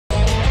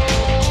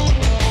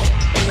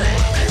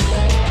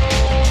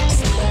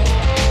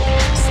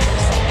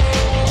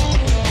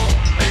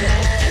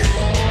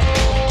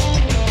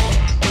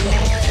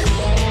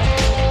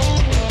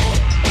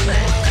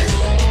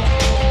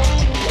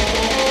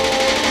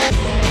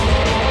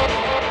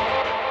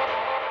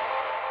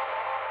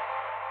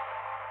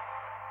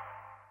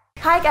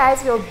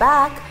guys, we're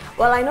back.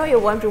 Well, I know you're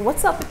wondering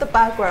what's up with the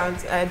background.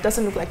 It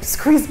doesn't look like the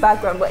squeeze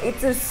background, but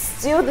it is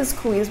still the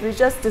squeeze. We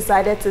just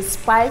decided to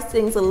spice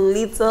things a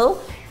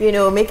little, you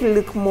know, make it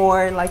look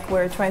more like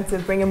we're trying to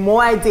bring in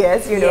more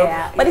ideas, you know.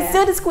 But it's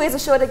still the squeeze, a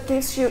show that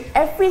gives you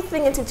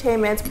everything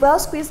entertainment well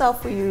squeezed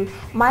out for you.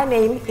 My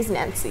name is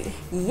Nancy.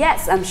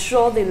 Yes, I'm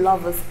sure they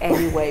love us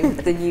anyway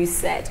with the new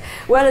set.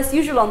 Well, as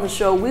usual on the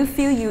show, we'll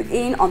fill you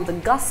in on the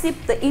gossip,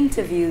 the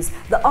interviews,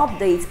 the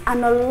updates,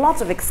 and a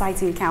lot of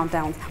exciting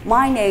countdowns.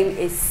 My name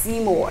is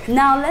Seymour.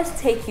 Now let's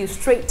take you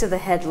straight to the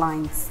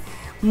headlines.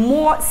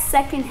 More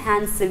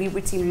second-hand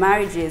celebrity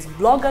marriages.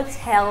 Blogger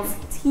tells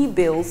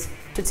Teebillz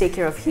to take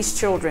care of his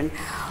children.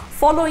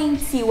 Following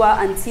Tiwa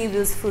and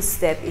Teebillz's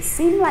footsteps, it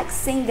seemed like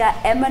singer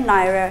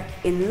Ademinokan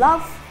in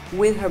love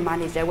with her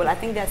manager. Well, I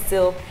think they're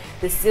still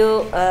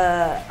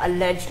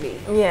allegedly.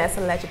 Yes,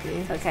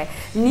 allegedly. Okay.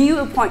 New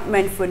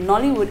appointment for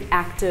Nollywood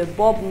actor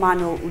Bob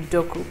Mano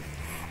Udoku.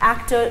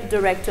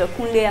 Actor-director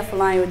Kunle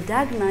Afolayan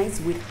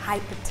diagnosed with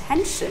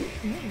hypertension.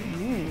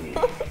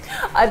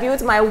 I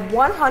built my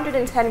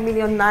 110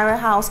 million naira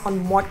house on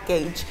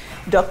mortgage,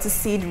 Dr.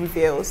 Seed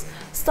reveals.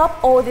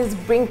 Stop all this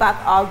bring back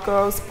our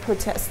girls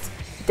protest.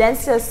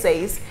 Danial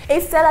says,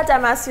 is Stella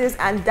Damasus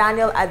and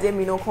Danial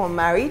Ademinokan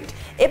married?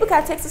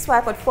 Ebuka takes his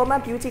wife at former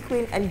beauty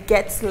queen and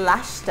gets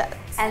lashed at.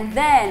 And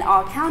then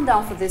our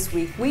countdown for this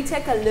week, we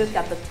take a look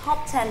at the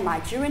top 10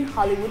 Nigerian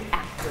Hollywood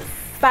actors.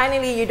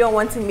 Finally, you don't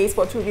want to miss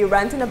what we'll be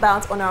ranting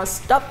about on our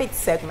Stop It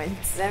segment.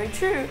 Very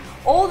true.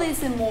 All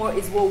this and more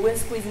is what we're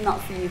squeezing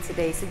out for you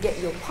today. So get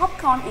your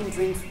popcorn and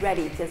drinks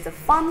ready because the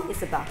fun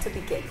is about to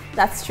begin.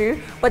 That's true.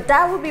 But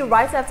that will be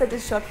right after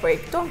this short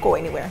break. Don't go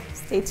anywhere.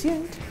 Stay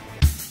tuned.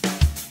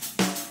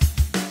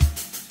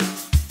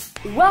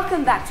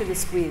 Welcome back to The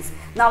Squeeze.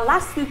 Now,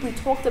 last week we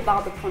talked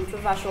about the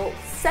controversial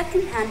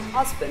second-hand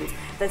husband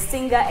the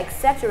singer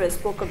etc.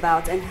 spoke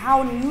about and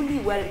how newly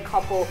wedded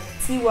couple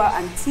Tiwa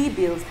and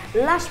Teebillz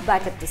lashed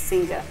back at the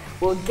singer.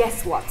 Well,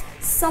 guess what?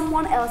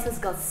 Someone else has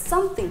got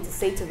something to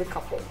say to the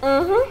couple.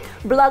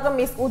 Blogger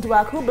Miss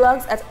Udwak, who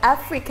blogs at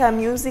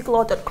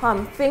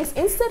africamusiklaw.com, thinks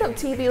instead of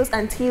Teebillz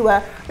and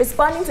Tiwa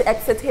responding to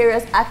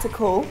etc.'s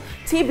article,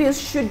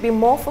 Teebillz should be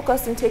more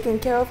focused on taking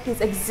care of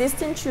his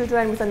existing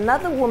children with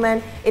another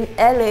woman in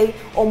LA,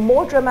 or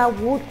more drama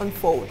would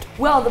unfold.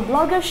 Well, the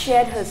blogger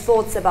shared her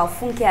thoughts about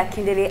Funke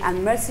Akindele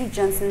and Mercy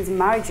Johnson's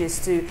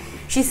marriages too.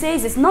 She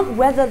says it's not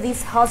whether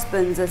these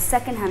husbands are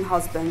second-hand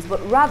husbands, but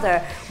rather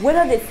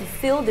whether they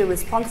fulfill their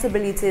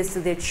responsibilities to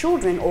their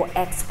children or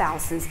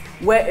ex-spouses,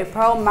 where a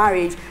prior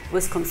marriage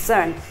was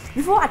concerned,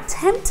 before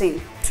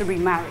attempting to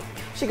remarry.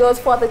 She goes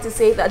further to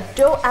say that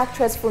though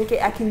actress Funke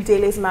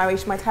Akindele's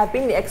marriage might have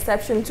been the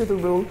exception to the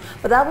rule,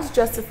 but that was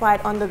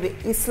justified under the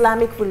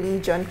Islamic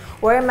religion,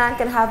 where a man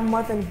can have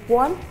more than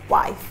one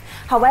wife.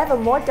 However,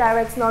 more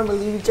direct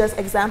non-religious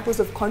examples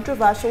of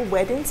controversial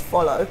weddings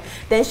follow.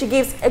 Then she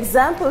gives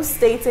examples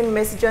stating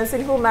Miss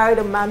Johnson, who married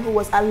a man who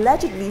was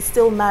allegedly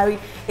still married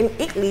in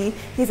Italy,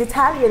 his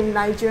Italian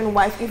Nigerian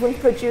wife even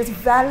produced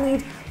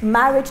valid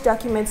marriage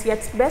documents,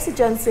 yet Mercy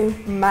Johnson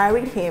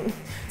married him.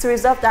 To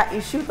resolve that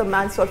issue, the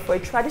man sought for a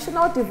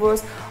traditional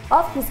divorce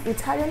of his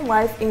Italian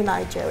wife in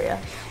Nigeria.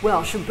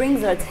 Well, she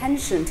brings her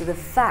attention to the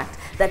fact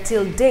that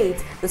till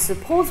date, the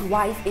supposed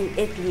wife in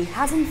Italy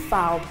hasn't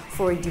filed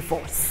for a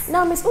divorce.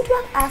 Now, Ms.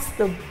 Udwak asked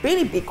the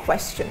really big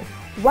question.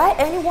 Why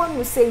anyone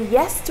would say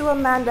yes to a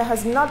man that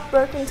has not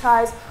broken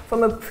ties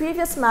from a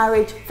previous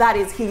marriage, that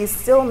is, he is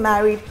still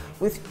married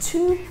with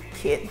 2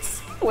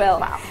 kids?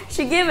 Well,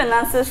 she gave an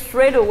answer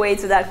straight away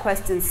to that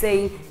question,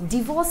 saying,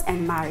 divorce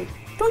and marry.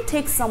 Don't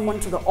take someone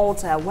to the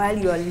altar while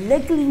you are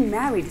legally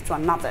married to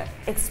another,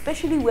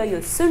 especially where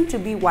your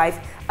soon-to-be wife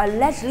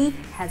allegedly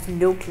has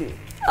no clue.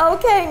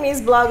 Okay,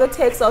 Miss Blogger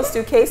takes us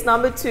to case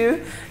number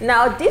 2.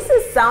 Now, this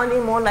is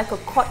sounding more like a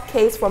court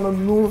case from a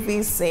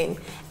movie scene.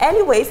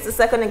 Anyways, the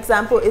second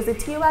example is the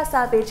Tiwa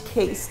Savage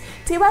case.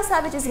 Tiwa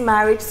Savage's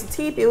marriage to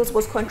Teebillz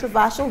was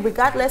controversial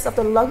regardless of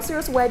the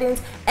luxurious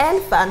weddings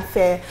and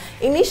fanfare.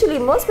 Initially,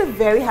 most were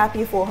very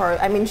happy for her.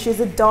 I mean, she's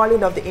a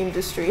darling of the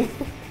industry.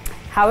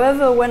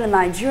 However, when a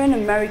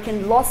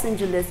Nigerian-American Los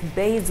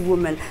Angeles-based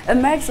woman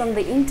emerged on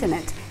the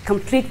internet,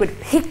 complete with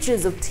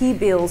pictures of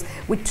Teebillz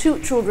with 2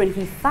 children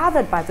he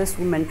fathered by this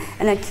woman,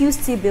 and accused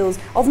Teebillz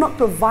of not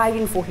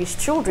providing for his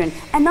children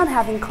and not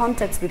having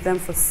contacts with them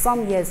for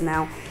some years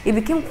now, it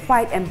became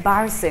quite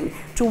embarrassing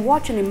to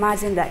watch and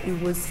imagine that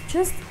it was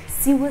just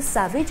Tiwa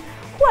Savage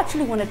who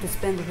actually wanted to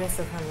spend the rest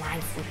of her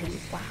life with him.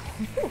 Wow.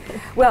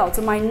 Well,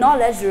 to my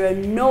knowledge, there are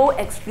no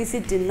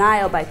explicit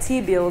denial by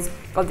Teebillz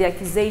of the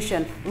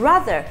accusation.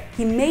 Rather,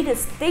 he made a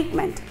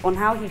statement on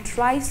how he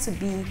tries to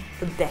be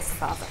the best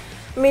father.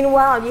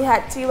 Meanwhile, you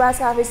had Tiwa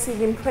Savage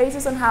singing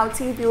praises on how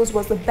Teebillz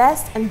was the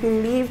best and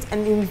believed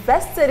and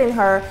invested in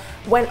her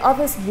when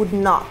others would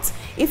not.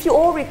 If you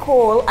all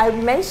recall, I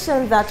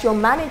mentioned that your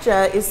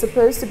manager is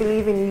supposed to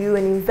believe in you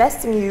and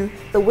invest in you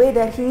the way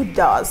that he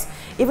does.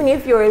 Even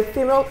if you're a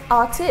female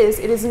artist,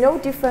 it is no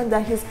different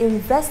than his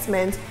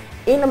investment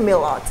in a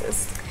male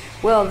artist.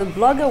 Well, the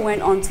blogger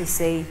went on to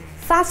say,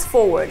 fast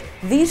forward,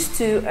 these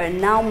two are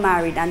now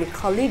married, and the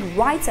colleague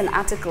writes an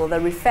article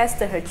that refers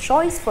to her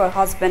choice for a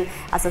husband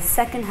as a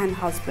second-hand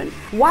husband.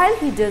 While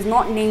he does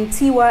not name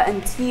Tiwa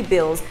and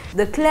Teebillz,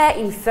 the clear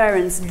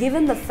inference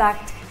given the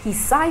fact he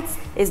cites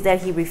is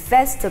that he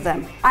refers to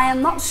them. I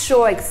am not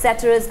sure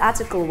etc.'s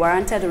article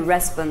warranted a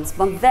response,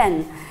 but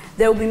then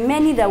there will be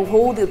many that will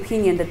hold the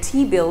opinion that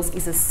Teebillz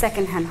is a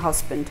second-hand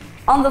husband.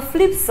 On the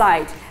flip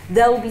side,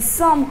 there will be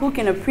some who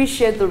can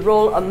appreciate the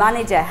role a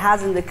manager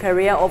has in the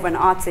career of an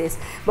artist,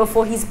 but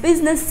for his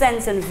business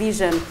sense and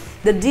vision,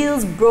 the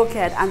deals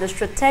brokered and the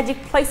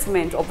strategic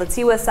placement of the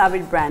Tiwa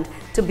Savage brand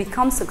to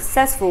become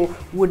successful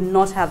would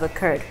not have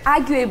occurred.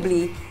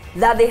 Arguably,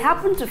 that they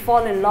happen to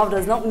fall in love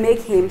does not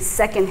make him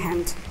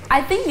second-hand.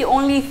 I think the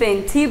only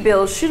thing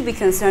Teebillz should be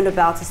concerned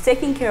about is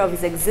taking care of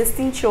his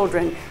existing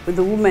children with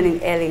the woman in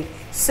LA.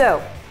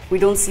 So, we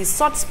don't see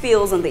such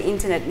spills on the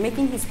internet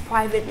making his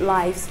private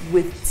lives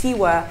with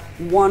Tiwa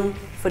one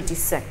for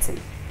dissecting.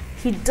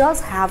 He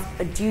does have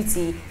a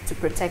duty to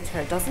protect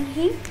her, doesn't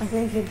he? I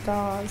think he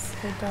does.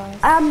 He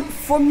does.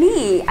 For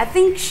me, I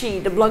think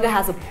the blogger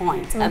has a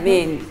point. I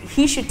mean,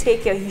 he should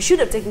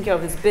have taken care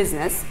of his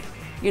business,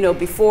 you know,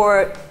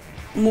 before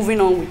moving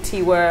on with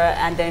Tiwa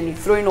and then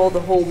throwing all the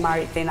whole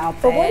married thing out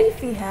there. But what if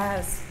he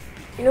has?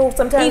 You know,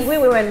 sometimes we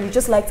women, we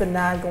just like to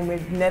nag and we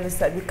never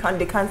said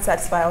they can't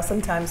satisfy us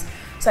sometimes.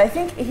 So I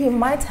think he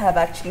might have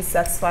actually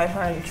satisfied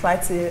her and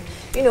tried to,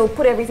 you know,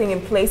 put everything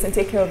in place and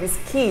take care of his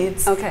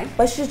kids. Okay.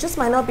 But she just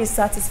might not be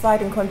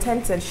satisfied and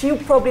contented. She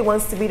probably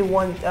wants to be the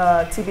one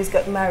Teebillz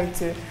got married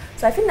to.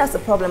 So I think that's the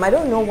problem. I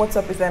don't know what's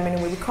up with them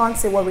anyway. We can't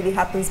say what really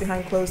happens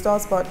behind closed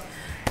doors, but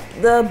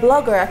the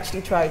blogger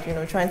actually tried, you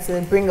know, trying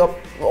to bring up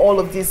all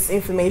of this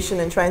information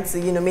and trying to,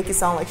 you know, make it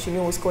sound like she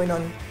knew what's going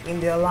on in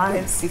their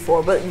lives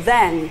before. But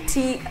then,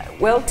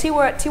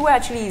 Tiwa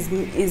actually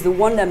is the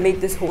one that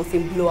made this whole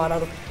thing blow out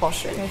of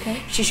proportion.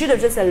 Okay. She should have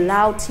just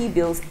allowed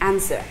Teebillz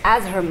answer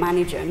as her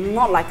manager,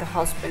 not like a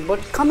husband. But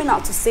coming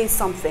out to say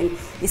something,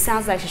 it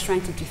sounds like she's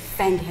trying to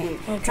defend him,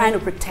 trying to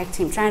protect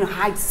him, trying to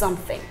hide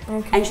something.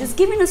 And she's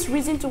giving us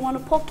reason to want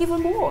to poke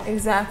even more.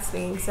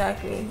 Exactly.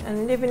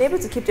 And they've been able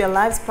to keep their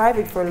lives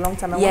private for a long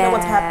time. I wonder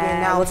what's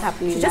happening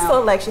now. She just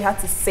felt like she had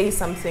to say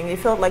something. It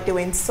felt like they were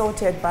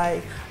insulted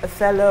by a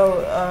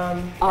fellow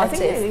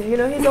artist. I think, you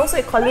know, he's also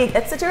a colleague.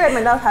 Etc. I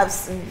may not have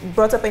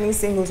brought up any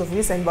singles of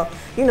recent, but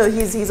you know,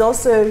 he's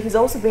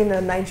also been a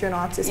Nigerian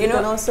artist. You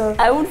know,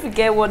 I won't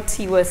forget what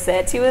Tiwa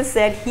said. Tiwa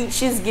said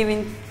she's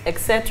giving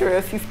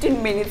etc.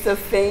 15 minutes of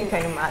fame.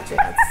 Can you imagine?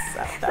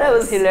 That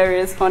was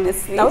hilarious,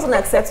 honestly. That was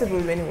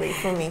unacceptable anyway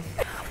for me.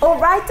 All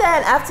right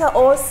then, after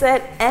all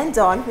said and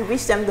done, we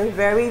wish them the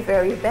very,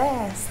 very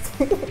best.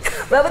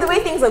 Well, with the way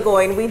things are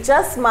going, we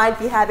just might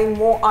be having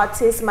more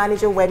artist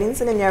manager weddings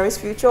in the nearest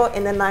future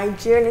in the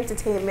Nigerian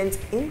entertainment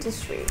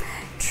industry.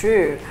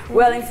 True.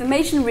 Well,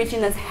 information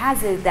reaching us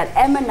has it that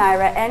Emma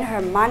Naira and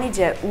her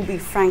manager, Ubi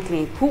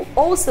Franklin, who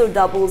also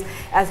doubles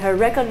as her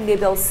record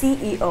label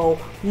CEO,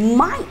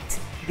 might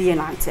be an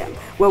item.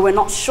 Well, we're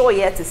not sure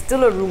yet, it's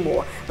still a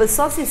rumor, but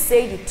sources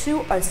say the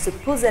two are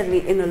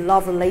supposedly in a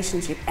love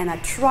relationship and are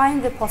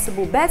trying their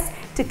possible best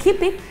to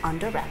keep it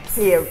under wraps.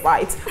 Yeah,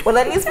 right. Well,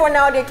 at least for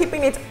now, they're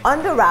keeping it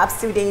under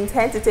wraps till they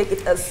intend to take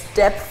it a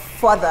step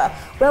further.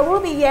 Well,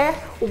 we'll be here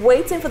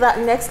waiting for that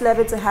next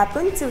level to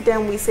happen. Till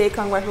then, we say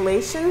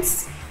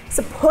congratulations,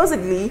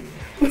 supposedly,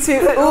 to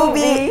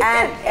Ubi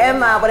and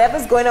Emma.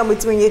 Whatever's going on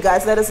between you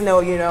guys, let us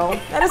know, you know.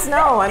 Let us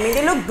know. I mean,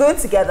 they look good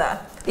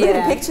together. Look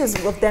at the pictures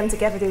of them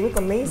together, they look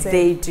amazing.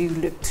 They do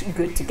look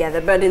good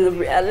together, but in the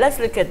let's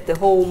look at the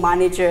whole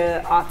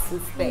manager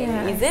artist thing.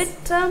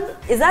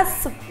 Is that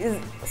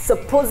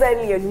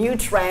supposedly a new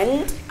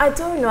trend? I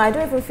don't know. I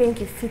don't even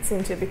think it fits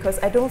into it because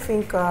I don't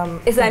think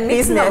it's like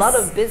mixing a lot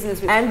of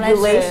business with and pleasure.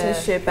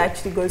 Relationship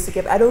actually goes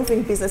together. I don't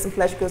think business and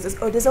pleasure goes.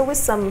 There's always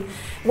some,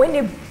 when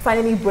they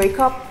finally break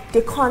up,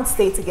 they can't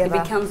stay together.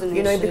 It becomes an issue.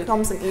 You know, it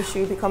becomes an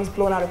issue. It becomes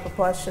blown out of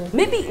proportion.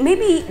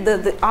 Maybe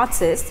the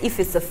artist, if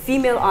it's a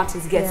female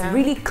artist, gets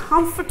really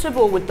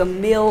comfortable with the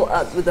male,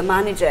 with the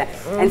manager,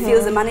 and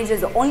feels the manager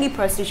is the only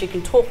person she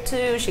can talk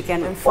to, she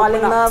can fall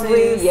in love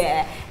with.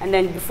 Yeah, and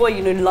then before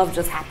you know, love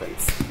just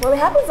happens. Well, it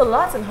happens a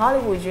lot in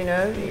Hollywood, you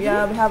know.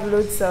 Yeah, we have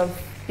loads of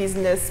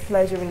business,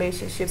 pleasure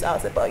relationships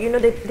out there, but you know,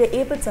 they're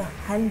able to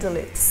handle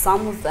it.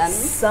 Some of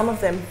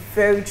them,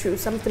 very true.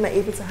 Some of them are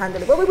able to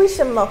handle it. Well, we wish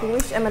them luck. We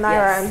wish Emma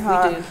Naira and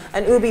her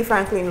and Ubi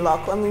Franklin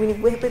luck. I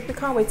mean, we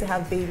can't wait to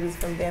have babies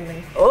from them and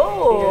you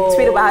know,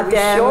 tweet about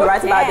them,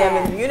 write about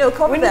them, and you know,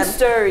 cover them. We need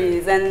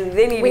stories, and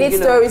they need. We need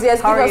stories.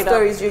 Yes, give us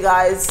stories, you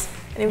guys.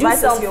 And do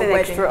something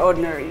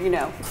extraordinary, you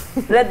know.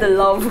 Let the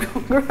love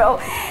grow.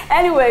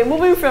 Anyway,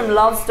 moving from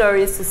love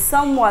stories to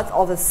somewhat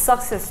of a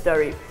success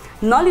story.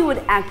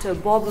 Nollywood actor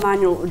Bob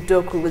Manuel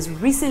Udoku was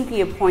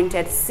recently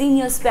appointed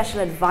Senior Special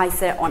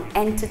Advisor on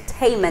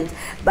Entertainment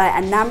by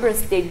Anambra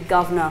State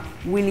Governor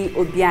Willie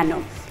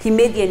Obiano. He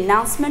made the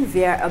announcement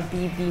via a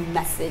BB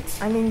message.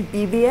 I mean,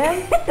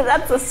 BBM?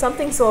 That's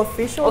something so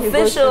official.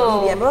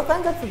 Official. BBM. Well,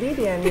 thank God for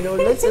BBM. You know,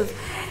 lots of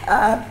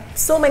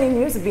so many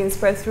news are being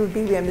spread through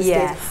BBM these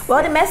days.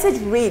 Well, the message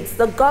reads: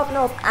 the governor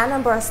of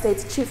Anambra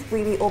State, Chief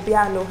Willie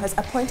Obiano, has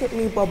appointed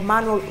me, Bob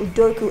Manuel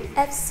Udoku,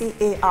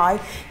 FCAI,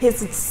 his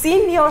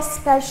senior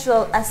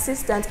special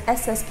assistant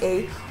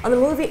SSA on the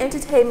movie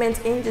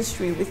entertainment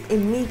industry with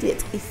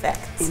immediate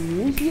effect.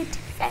 Immediate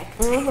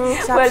effect.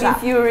 Sharp.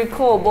 If you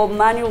recall, Bob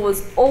Manuel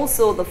was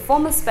also the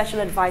former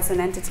special advisor on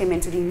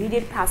entertainment to the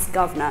immediate past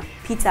governor,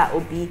 Peter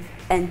Obi,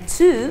 and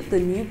to the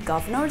new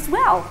governor as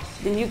well.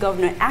 The new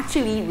governor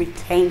actually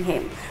retained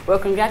him. Well,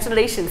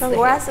 congratulations to him.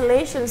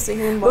 Congratulations to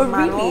him, Bob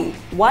Manuel. Really,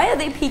 why are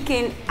they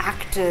picking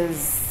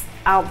actors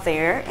out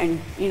there and,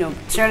 you know,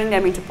 turning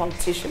them into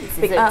politicians?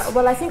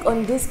 Well, I think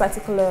on this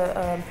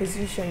particular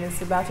position,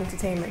 it's about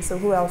entertainment. So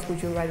who else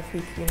would you rather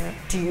pick? You know?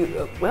 Do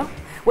you?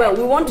 Well,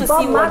 we want to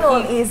Bob see what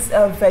Manuel is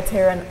a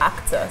veteran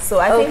actor, so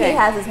I think he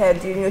has his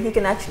head. You know, he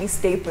can actually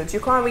stay put. You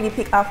can't really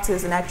pick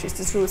actors and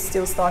actresses who are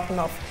still starting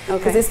off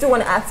because they still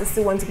want to act, they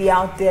still want to be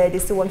out there, they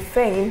still want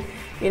fame.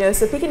 You know,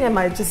 so picking them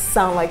might just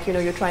sound like, you know,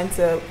 you're trying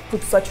to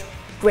put such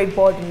great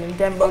burden in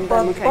them. But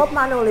Bob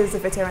Manuel is a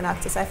veteran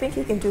actor, so I think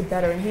he can do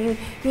better. And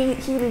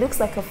he looks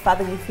like a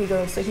fatherly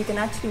figure, so he can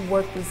actually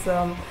work with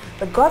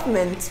the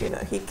government. You know,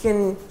 he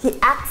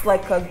acts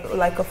like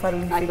a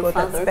fatherly figure.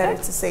 That's better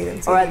to say than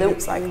to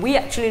looks like. We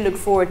actually look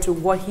forward to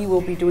what he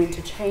will be doing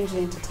to change the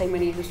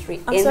entertainment industry.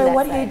 I'm sorry,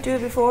 what did he do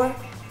before?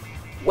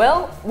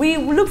 Well, we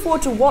look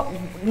forward to what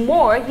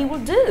more he will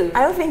do.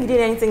 I don't think he did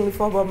anything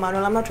before Bob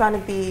Manuel. I'm not trying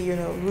to be, you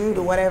know, rude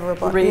or whatever,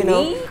 but really?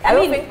 You know,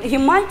 I mean, he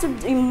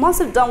must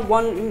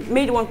have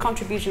made one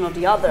contribution or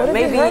the other.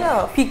 Maybe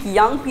pick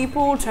young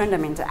people, turn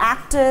them into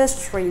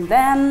actors, train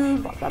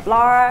them, blah blah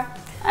blah.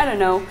 I don't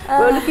know.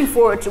 We're looking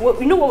forward to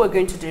you know what we're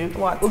going to do?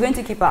 What? We're going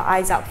to keep our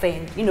eyes out there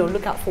and, you know,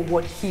 look out for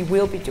what he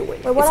will be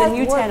doing. Well, it's a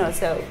new 10 or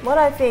so. What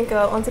I think,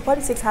 until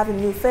politics have a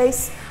new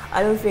face,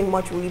 I don't think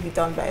much will really be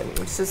done by him.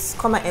 It's just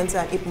come and enter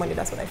and eat money,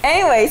 that's what I think.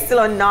 Anyway, still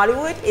on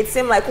Nollywood, it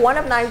seemed like one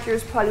of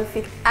Nigeria's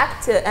prolific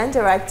actor and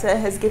director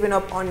has given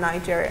up on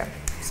Nigeria.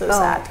 So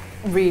sad.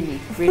 Really,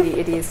 really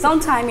it is.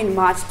 Sometime in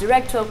March,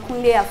 director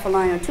Kunle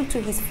Afolayan took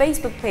to his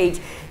Facebook page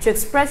to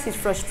express his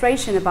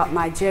frustration about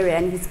Nigeria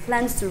and his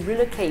plans to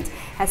relocate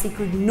as he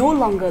could no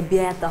longer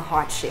bear the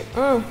hardship.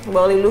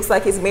 Well, it looks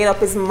like he's made up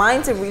his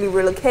mind to really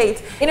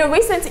relocate. In a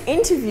recent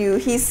interview,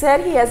 he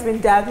said he has been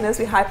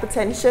diagnosed with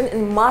hypertension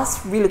and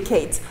must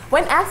relocate.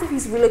 When asked if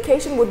his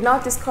relocation would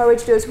not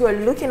discourage those who are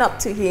looking up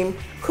to him,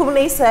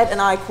 Kunle said,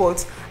 and I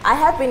quote, "I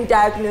have been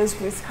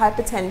diagnosed with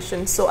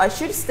hypertension, so I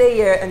should stay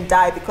here and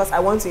die because I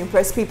want to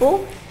impress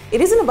people. It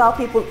isn't about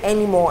people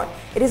anymore.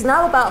 It is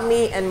now about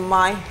me and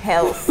my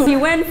health." He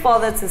went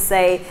further to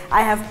say,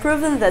 "I have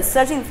proven that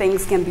certain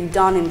things can be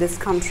done in this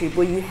country,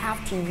 but you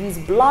have to use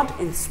blood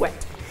and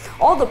sweat.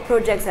 All the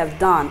projects I've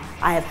done,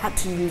 I have had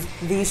to use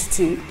these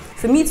two.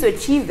 For me to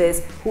achieve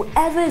this,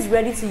 whoever is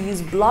ready to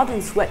use blood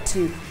and sweat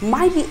too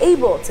might be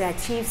able to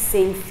achieve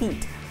same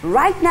feat.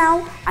 Right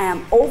now, I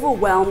am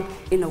overwhelmed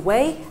in a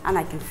way and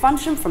I can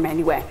function from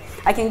anywhere.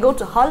 I can go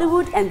to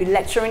Hollywood and be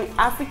lecturing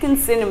African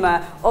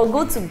cinema, or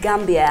go to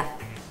Gambia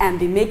and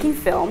be making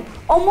film,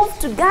 or move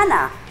to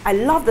Ghana. I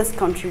love this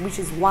country, which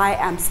is why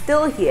I'm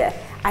still here.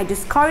 I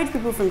discourage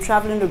people from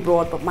traveling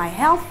abroad, but my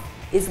health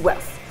is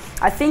wealth.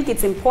 I think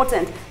it's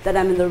important that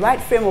I'm in the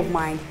right frame of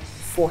mind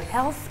for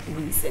health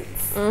reasons."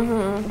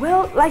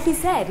 Well, like he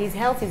said, his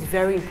health is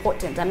very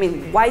important. I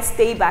mean, why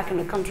stay back in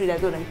a country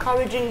that's not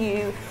encouraging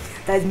you,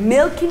 that's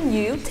milking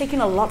you,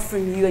 taking a lot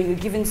from you, and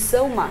you're giving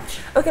so much?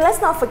 Okay,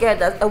 let's not forget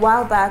that a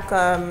while back,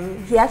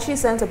 he actually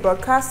sent a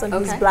broadcast on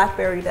his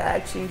BlackBerry that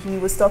actually he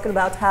was talking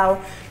about how,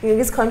 you know,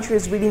 this country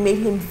has really made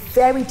him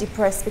very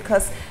depressed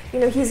because, you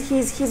know,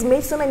 he's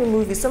made so many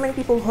movies, so many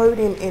people heard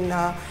him in,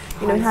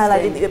 you know,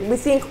 highlighted. We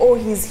think, oh,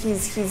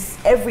 he's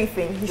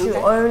everything. He should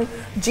own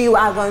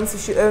G-Wagons, he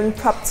should own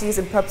properties,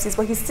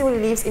 but he still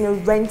lives in a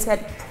rented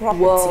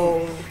property.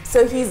 Whoa.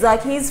 So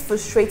he's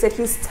frustrated,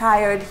 he's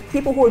tired.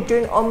 People who are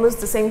doing almost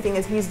the same thing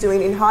as he's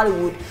doing in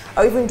Hollywood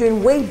are even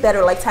doing way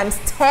better, like times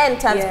 10,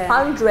 times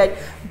 100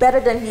 better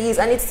than he is,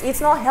 and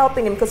it's not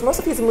helping him because most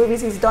of his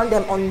movies he's done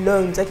them on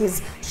loans. Like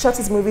he's shot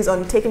his movies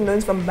on taking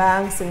loans from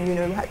banks and, you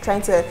know,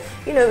 trying to,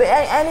 you know,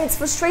 and it's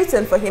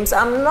frustrating for him. So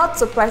I'm not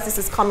surprised this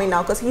is coming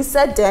now, because he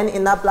said then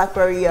in that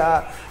BlackBerry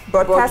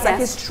broadcast that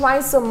he's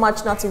trying so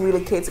much not to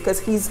relocate because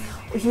he's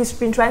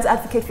been trying to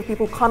advocate for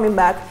people coming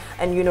back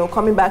and, you know,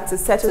 coming back to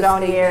settle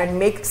down here and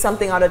make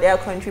something out of their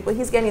country, but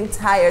he's getting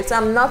tired. So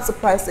I'm not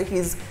surprised that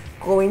he's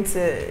going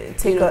to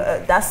take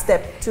that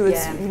step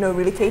towards, you know,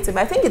 relocating.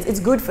 But I think it's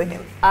good for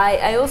him.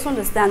 I also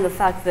understand the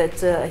fact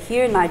that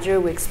here in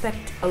Nigeria we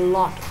expect a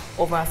lot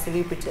of our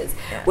celebrities.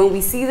 When we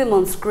see them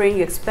on screen,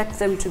 you expect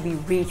them to be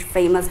rich,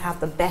 famous,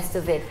 have the best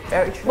of it.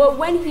 Very true. But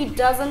when he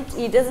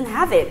doesn't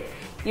have it.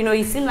 You know,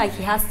 it seems like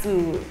he has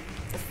to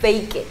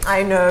fake it.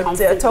 I know.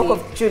 The talk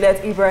of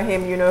Juliet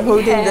Ibrahim, you know,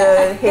 holding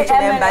the H&M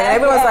bag, and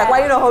everyone's like, why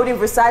are you not holding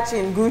Versace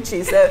and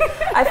Gucci? So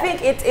I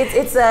think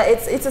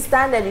it's a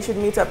standard you should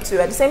meet up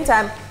to. At the same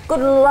time, good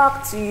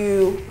luck to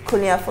you,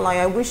 Kunia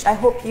Falanya. I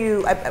hope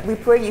we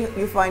pray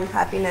you find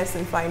happiness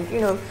and find,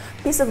 you know,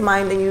 peace of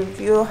mind, and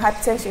your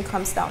hypertension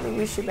comes down. We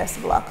wish you best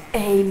of luck.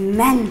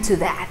 Amen to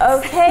that.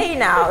 Okay,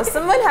 now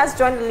someone has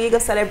joined the League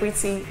of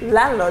Celebrity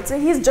Landlords. So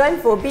he's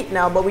joined for a bit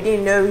now, but we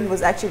didn't know he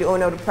was actually the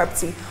owner of the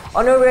property.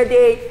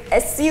 Honorade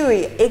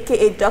Esiri,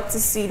 aka Dr.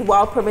 Seed,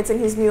 while promoting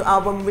his new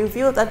album,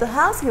 revealed that the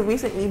house he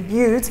recently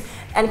built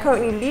and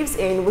currently lives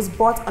in was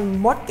bought on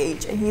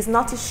mortgage, and he's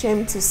not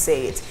ashamed to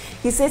say it.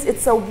 He says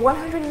it's a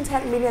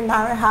 110 million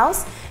naira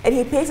house and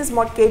he pays his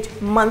mortgage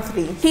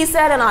monthly. He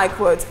said, and I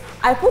quote,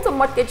 "I put a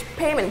mortgage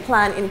payment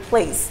plan in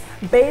place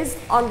based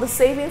on the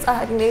savings I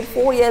had made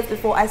 4 years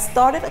before I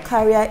started a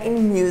career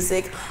in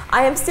music.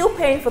 I am still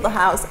paying for the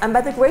house, and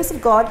by the grace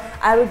of God,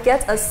 I will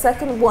get a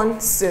second one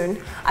soon.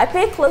 I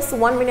pay close to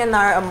 1 million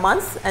naira a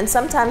month and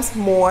sometimes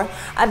more.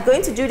 I'm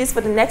going to do this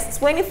for the next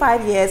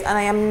 25 years, and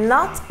I am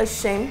not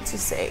ashamed to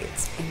say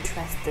it."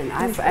 Interesting.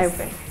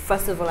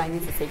 First of all, I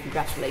need to say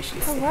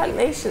congratulations.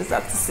 Congratulations,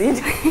 Dr.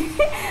 Seed.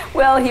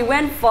 Well, he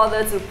went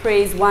further to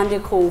praise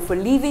Wande Cole for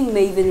leaving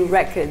Maven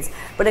Records,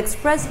 but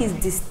expressed his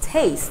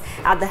distaste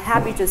at the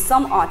habit of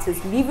some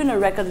artists leaving a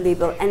record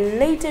label and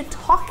later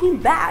talking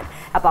bad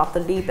about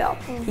the label.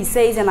 He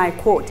says, and I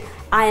quote,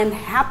 "I am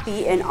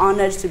happy and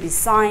honored to be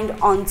signed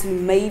onto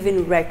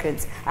Maven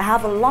Records. I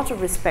have a lot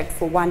of respect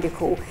for Wande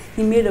Cole.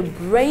 He made a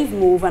brave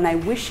move and I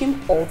wish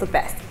him all the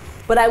best.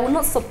 But I will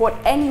not support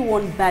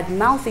anyone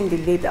bad-mouthing the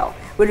label.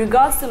 With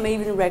regards to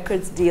Maven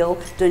Records deal,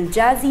 Don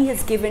Jazzy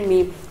has given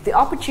me the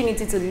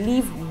opportunity to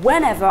leave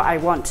whenever I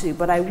want to,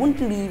 but I won't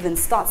leave and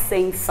start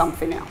saying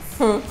something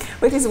else."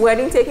 With his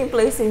wedding taking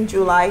place in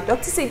July,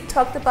 Dr. Sid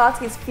talked about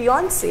his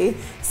fiancée,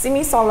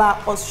 Simisola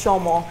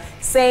Oshomo,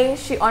 saying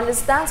she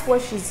understands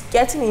what she's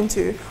getting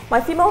into.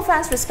 "My female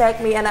fans respect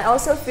me, and I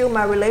also feel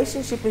my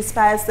relationship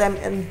inspires them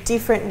in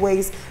different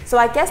ways. So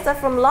I guess that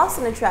from loss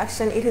and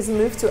attraction, it has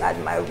moved to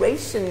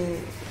admiration."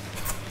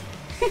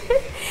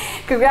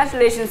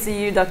 Congratulations to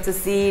you, Dr.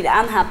 Seed.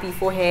 I'm happy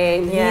for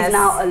him. Yes. He's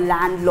now a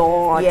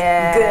landlord.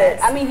 Yes. Good.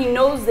 I mean, he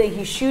knows that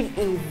he should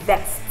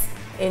invest.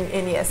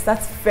 In yes,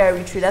 that's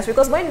very true. That's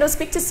because when those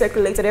pictures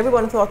circulated,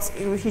 everyone thought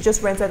he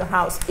just rented a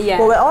house. Yeah.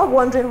 But we're all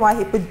wondering why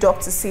he put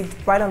Dr. Seed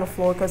right on the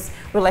floor, because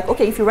we're like,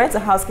 okay, if you rent a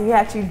house, can you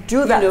actually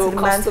do that to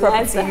the man's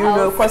property?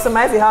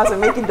 Customize the house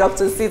and make it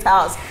Dr. Seed's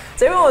house.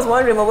 So everyone was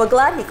wondering, but we're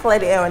glad he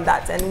cleared the air on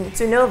that. And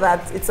to know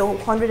that it's a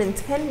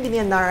 110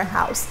 million naira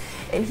house,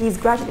 and he's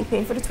gradually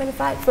paying for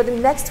the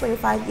next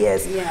 25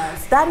 years.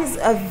 Yes. That is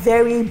a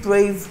very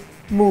brave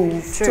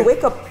move. True. To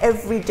wake up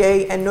every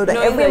day and know that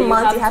every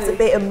month you have to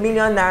pay 1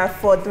 million naira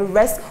for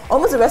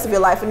almost the rest of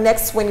your life. For the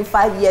next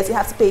 25 years, you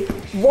have to pay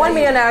 1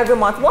 million naira every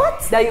month.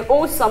 What? That you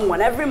owe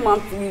someone. Every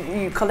month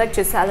you collect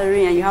your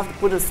salary and you have to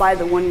put aside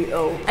the one you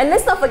owe. And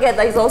let's not forget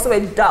that he's also a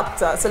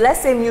doctor. So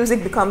let's say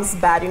music becomes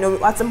bad. You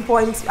know, at some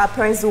point, our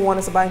parents do want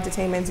us about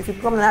entertainment. If you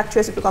become an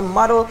actress, if you become a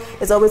model,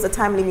 there's always a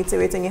time limit to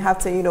it, and you have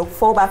to, you know,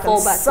 fall back on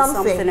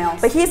something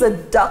else. But he's a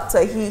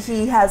doctor.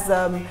 He has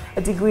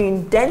a degree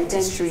in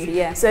dentistry.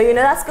 Yeah. So, you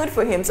know, that's good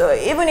for him. So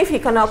even if he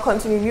cannot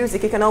continue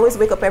music, he can always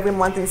wake up every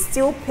month and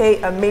still pay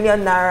 1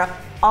 million naira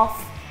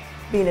off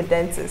being a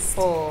dentist.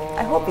 Oh.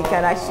 I hope he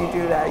can actually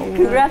do that. You know?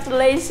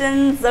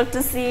 Congratulations,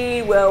 Dr.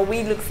 C. Well,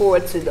 we look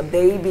forward to the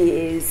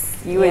babies.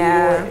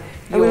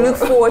 And we look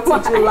forward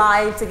to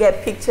July to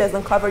get pictures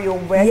and cover your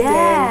wedding.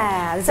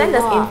 Yeah, send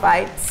us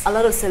invites. A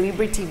lot of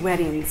celebrity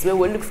weddings. We'll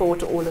look forward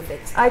to all of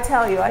it. I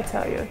tell you.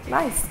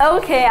 Nice.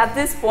 Okay, at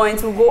this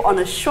point, we'll go on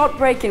a short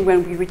break, and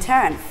when we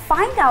return,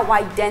 find out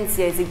why Danial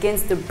is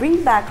against the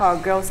Bring Back Our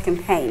Girls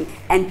campaign,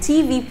 and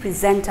TV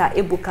presenter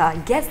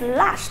Ebuka gets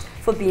lashed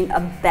for being a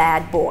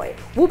bad boy.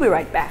 We'll be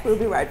right back.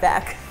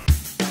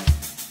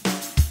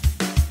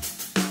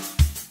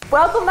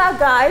 Welcome back,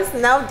 guys.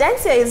 Now,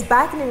 Danial is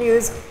back in the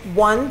news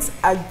once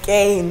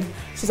again.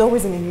 She's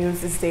always in the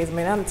news these days,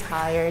 man. I'm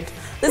tired.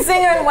 The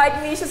singer and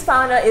White Nish's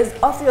founder is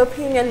of the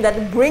opinion that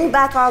the Bring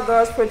Back Our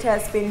Girls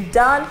protest being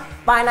done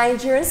by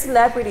Nigerian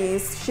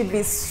celebrities should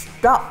be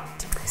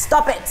stopped.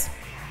 Stop it.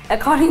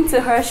 According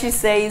to her, she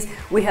says,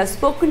 "We have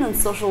spoken on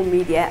social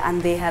media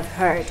and they have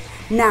heard.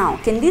 Now,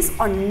 can this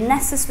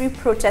unnecessary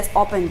protest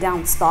up and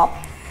down stop?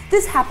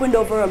 This happened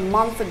over a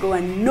month ago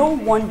and no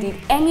one did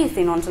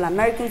anything until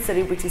American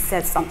celebrities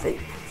said something.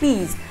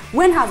 Please,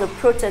 when has a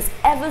protest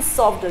ever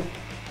solved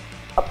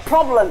a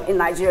problem in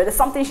Nigeria?" There's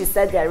something she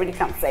said there I really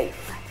can't say.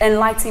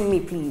 "Enlighten me,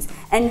 please.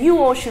 And you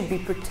all should be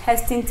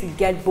protesting to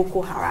get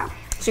Boko Haram."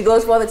 She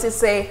goes further to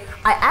say,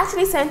 "I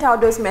actually sent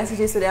out those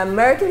messages to the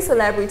American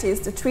celebrities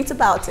to tweet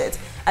about it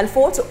and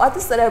forward to other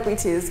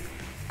celebrities,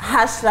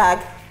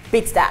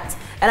 #beat that.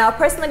 And I'll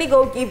personally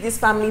go give these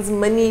families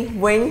money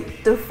when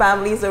the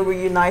families are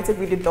reunited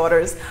with the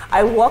daughters.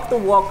 I walk the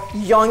walk,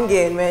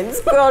 youngin, man. This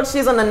girl,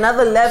 she's on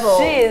another level.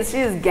 She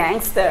is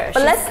gangster.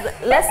 But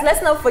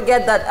let's not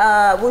forget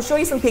that we'll show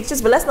you some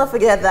pictures. But let's not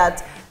forget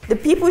that the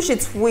people she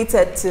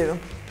tweeted to,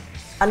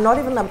 are not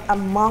even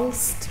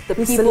amongst the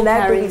people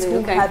celebrities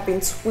who have been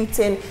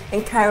tweeting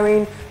and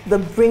carrying the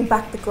Bring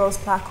Back the Girls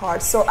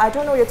placard. So I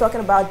don't know what you're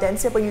talking about,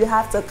 Dempsey, but you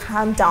have to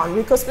calm down,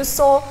 because we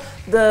saw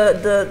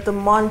the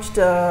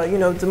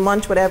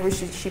munch whatever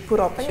she put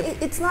up, and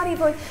it's not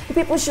even the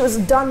people she was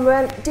done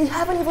with. They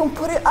haven't even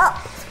put it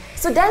up.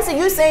 So Dempsey,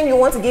 you saying you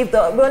want to give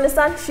the, we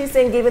understand she's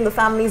saying giving the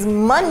families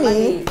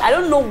money. I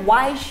don't know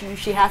why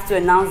she has to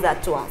announce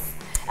that to us.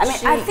 I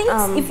mean, I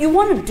think if you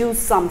want to do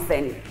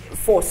something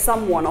for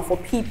someone or for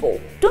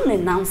people, don't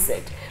announce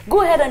it.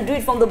 Go ahead and do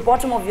it from the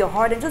bottom of your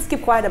heart and just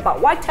keep quiet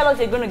about why tell us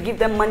you're going to give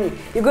them money.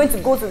 You're going to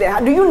go to their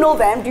house. Do you know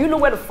them? Do you know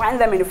where to find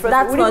them in the first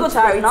place? That's not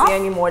charity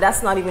anymore.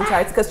 That's not even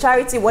charity. Because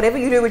charity, whatever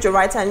you do with your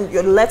right hand,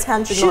 your left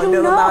hand should not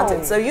know about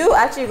it. So you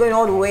actually going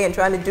all the way and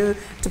trying to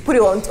put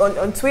it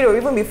on Twitter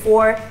even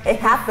before it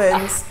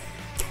happens.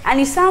 And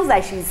it sounds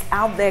like she's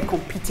out there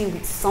competing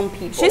with some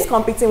people. She's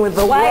competing with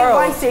the world.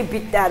 Why say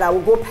beat that? I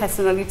will go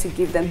personally to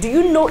give them. Do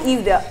you know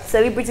if there are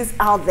celebrities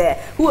out there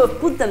who have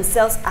put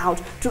themselves out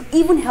to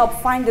even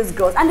help find these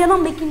girls, and they're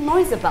not making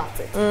noise about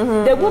it?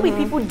 There will be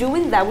people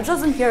doing that. We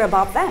doesn't hear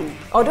about them.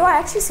 Although I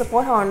actually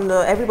support her on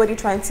everybody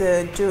trying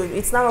to do.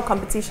 It's not a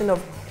competition of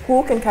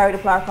who can carry the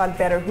placard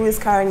better, who is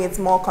carrying it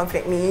more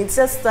confidently. It's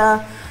just.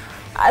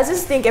 I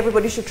just think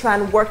everybody should try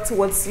and work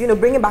towards,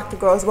 bringing back the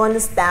girls. We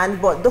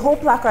understand, but the whole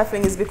placard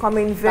thing is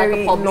becoming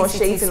very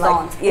nauseating.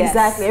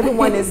 Exactly,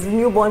 everyone is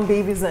newborn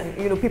babies, and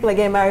people are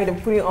getting married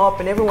and putting it up,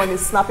 and everyone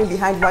is snapping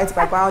behind white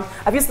background.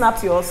 Have you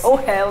snapped yours? Oh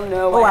hell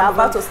no! Oh, I'm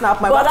about to snap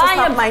mine. But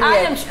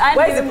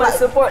I'm giving my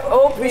support.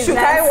 Oh, please, you should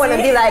carry one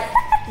and be like.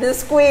 The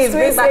squeeze,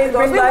 bring back the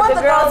girls. We want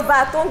the girls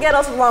back. Don't get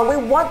us wrong. We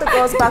want the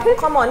girls back.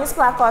 Come on, this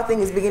placard thing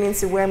is beginning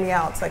to wear me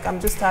out. Like,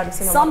 I'm just tired of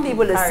seeing it. Some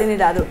people are seeing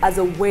it as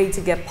a way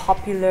to get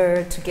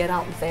popular, to get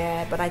out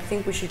there. But I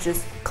think we should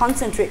just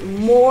concentrate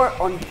more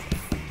on,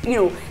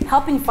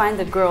 helping find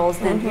the girls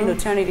than,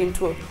 turn it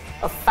into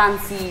a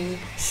fancy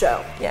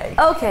show.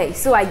 Yeah. Okay,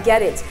 so I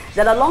get it.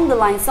 That along the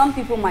line, some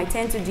people might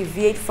tend to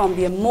deviate from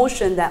the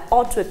emotion that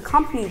ought to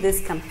accompany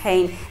this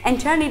campaign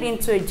and turn it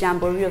into a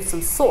jamboree of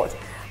some sort.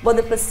 But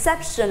the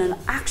perception and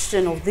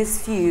action of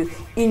this few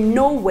in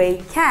no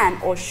way can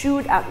or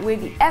should outweigh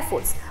the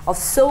efforts of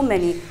so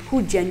many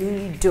who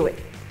genuinely do it.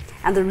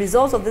 And the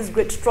result of this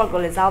great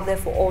struggle is out there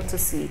for all to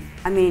see.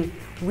 I mean,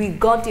 we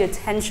got the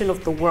attention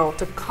of the world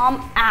to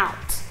come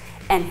out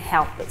and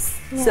help us.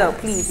 Yes. So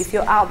please, if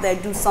you're out there,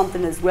 do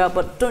something as well,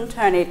 but don't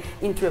turn it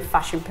into a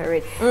fashion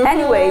parade.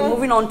 Anyway,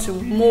 moving on to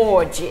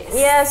more gist.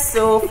 Yes,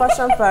 so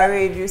fashion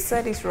parade, you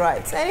said it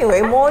right. Anyway,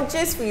 more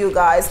gist for you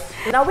guys.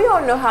 Now, we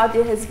all know how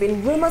there has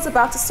been rumors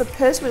about a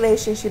supposed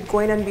relationship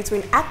going on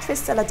between actress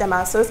Stella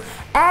Damasus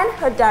and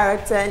her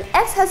director and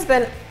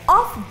ex-husband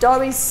of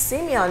Doris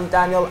Simeon,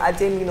 Danial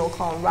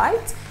Ademinokan,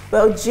 right?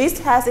 Well, gist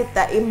has it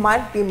that it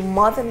might be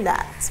more than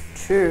that.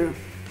 True.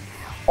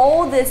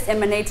 All this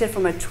emanated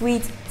from a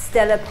tweet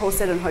Stella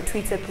posted on her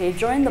Twitter page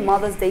during the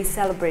Mother's Day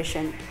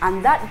celebration,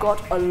 and that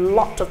got a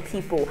lot of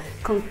people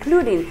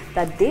concluding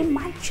that they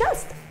might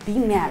just be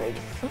married.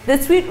 The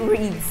tweet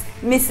reads,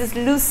 "Mrs.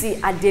 Lucy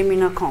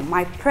Ademinokan,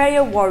 my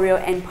prayer warrior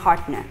and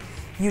partner.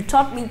 You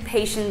taught me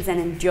patience and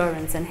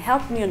endurance and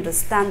helped me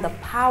understand the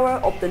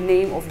power of the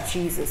name of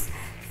Jesus.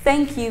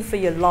 Thank you for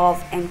your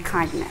love and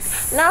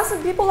kindness." Now,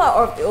 some people are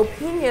of the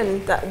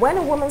opinion that when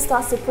a woman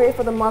starts to pray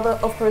for the mother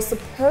of her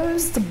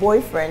supposed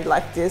boyfriend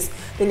like this,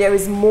 then there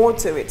is more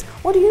to it.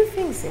 What do you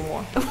think,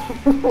 Seymour?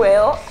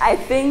 Well, I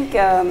think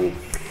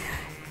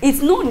it's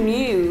no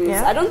news.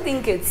 Yeah. I don't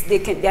think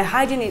they're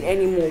hiding it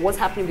anymore, what's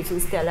happening between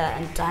Stella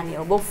and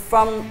Danial. But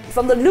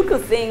from the look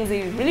of things,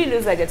 it really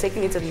looks like they're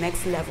taking it to the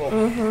next level.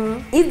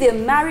 If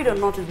they're married or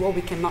not is what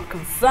we cannot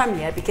confirm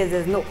yet, because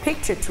there's no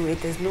picture to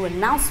it, there's no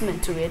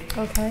announcement to it.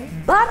 Okay.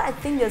 But I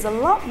think there's a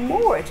lot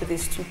more to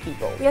these two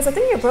people. Yes, I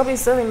think you're probably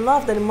so in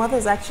love that the mother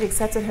has actually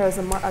accepted her as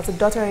a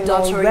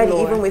daughter-in-law already,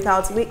 even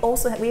without. We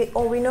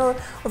know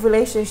of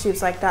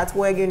relationships like that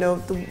where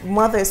the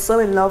mother is so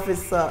in love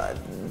with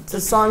the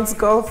son's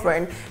girlfriend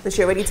that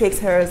she already takes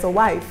her as a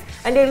wife,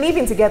 and they're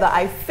living together,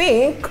 I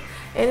think,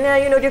 and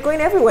they're going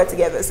everywhere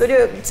together. So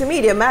to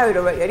me, they're married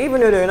already,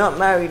 even though they're not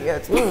married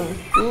yet.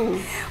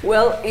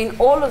 Well, in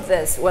all of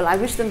this, I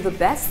wish them the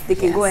best. They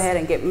can go ahead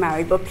and get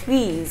married, but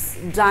please,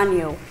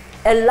 Daniel,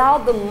 allow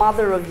the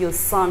mother of your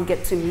son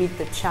get to meet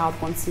the child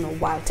once in a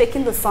while.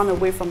 Taking the son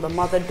away from the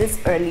mother this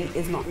early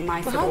is not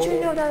nice at all. How do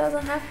you know that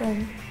doesn't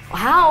happen?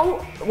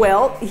 How?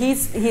 Well,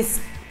 he's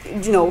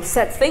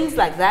said things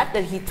like that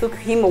he took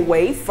him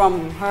away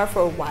from her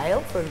for a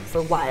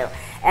while,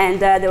 and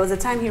there was a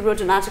time he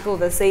wrote an article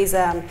that says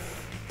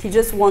he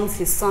just wants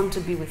his son to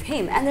be with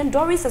him. And then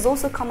Doris has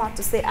also come out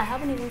to say, I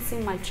haven't even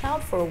seen my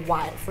child for a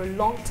while, for a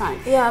long time.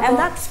 Yeah, and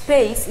that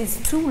space is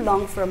too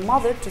long for a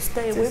mother to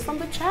stay away from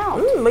the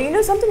child.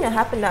 But something that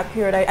happened that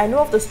period, I know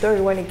of the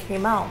story when it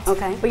came out.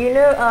 Okay. But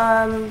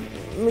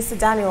Mr.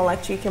 Daniel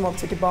actually came up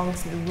to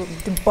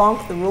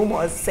debunk the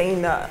rumors,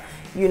 saying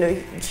you know,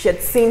 she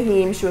had seen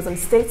him, she was on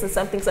States or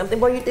something.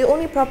 But the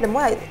only problem,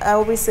 what I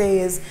always say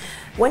is,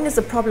 when there's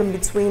a problem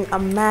between a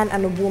man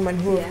and a woman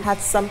who have had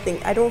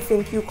something, I don't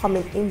think you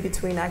coming in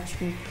between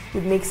actually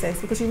would make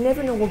sense, because you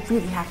never know what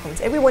really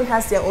happens. Everyone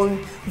has their own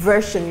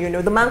version, you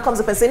know. The man comes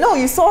up and say, no,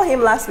 you saw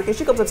him last week. And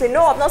she comes up and say,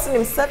 no, I've not seen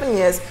him 7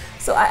 years.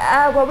 So,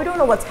 well, we don't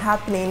know what's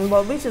happening.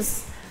 But we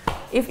just,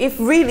 if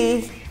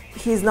really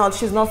she's not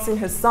seen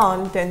her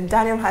son, then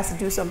Daniel has to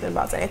do something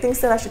about it. I think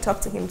Stella should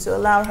talk to him to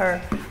allow her.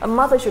 A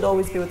mother should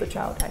always be with the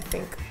child, I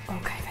think.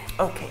 Okay,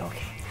 then. Okay.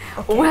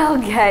 Well,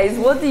 guys,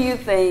 what do you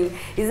think?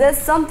 Is there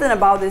something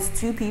about these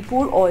two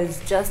people, or is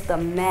just a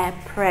mere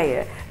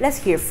prayer? Let's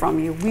hear from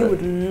you. We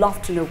would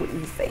love to know what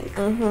you think.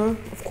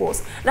 Of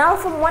course. Now,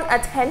 from one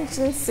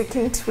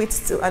attention-seeking tweet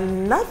to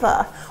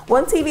another,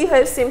 one TV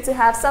host seemed to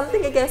have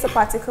something against a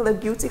particular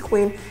beauty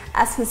queen,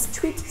 as his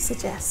tweet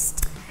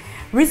suggests.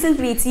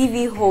 Recently,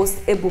 TV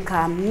host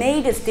Ebuka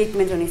made a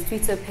statement on his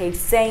Twitter page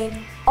saying,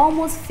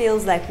 "Almost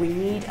feels like we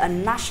need a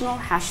national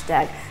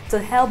hashtag to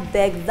help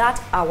beg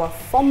that our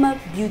former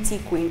beauty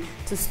queen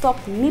to stop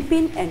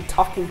nipping and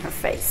talking her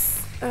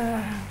face."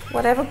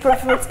 Whatever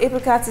provoked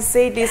Ebuka to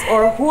say this,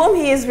 or whom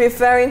he is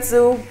referring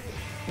to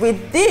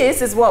with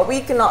this, is what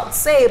we cannot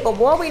say. But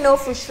what we know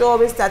for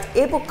sure is that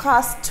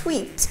Ebuka's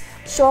tweet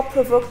sure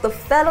provoked the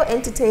fellow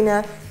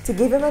entertainer to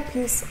give him a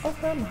piece of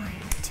her mind.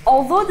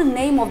 Although the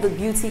name of the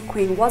beauty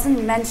queen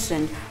wasn't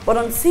mentioned, but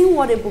on seeing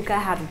what Ebuka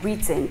had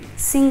written,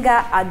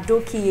 singer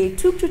Adokiye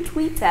took to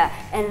Twitter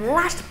and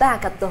lashed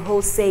back at the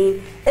host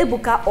saying,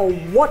 "Ebuka, or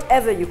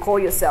whatever you call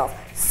yourself,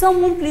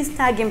 someone please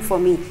tag him for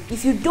me.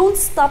 If you don't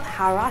stop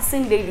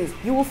harassing ladies,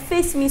 you will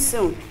face me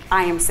soon.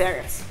 I am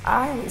serious."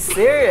 I am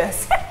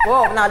serious.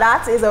 Whoa, now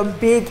that is a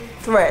big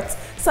threat.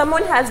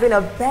 Someone has been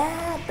a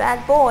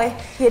bad boy.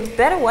 He'd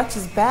better watch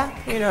his back,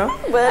 you know.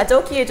 But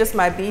Adokiye just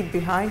might be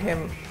behind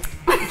him.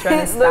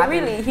 But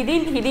really, he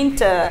didn't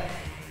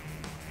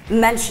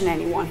mention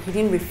anyone. He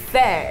didn't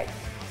refer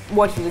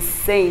what he was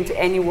saying to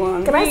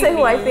anyone. Can I say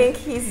who I think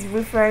he's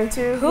referring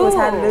to? Who has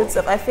had loads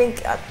of, I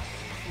think,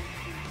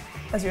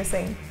 as you're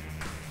saying.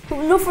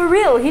 No, for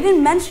real, he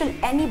didn't mention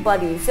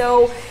anybody.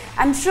 So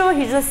I'm sure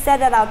he just said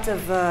that out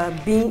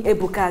of being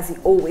Ebuka, as he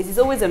always. He's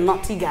always a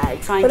naughty guy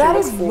trying to. But that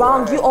is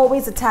wrong. You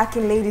always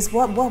attacking ladies.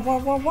 What?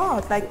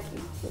 Like,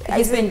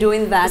 he's been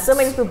doing that. So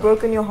many people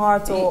broken your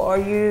heart, or are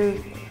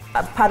you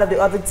a part of the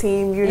other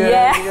team, you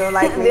know,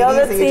 like the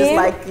other ladies, and team. you just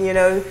like, you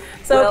know.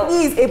 So well,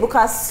 please,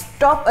 Ebuka,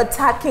 stop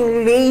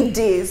attacking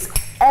ladies,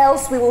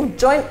 else we will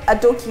join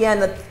Adokiye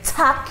and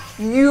attack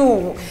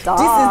you.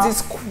 This is the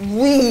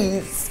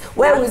squeeze,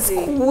 where we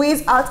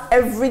squeeze out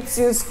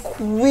everything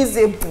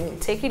squeezable.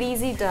 Take it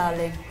easy,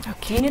 darling.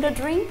 Okay. Do you need a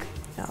drink?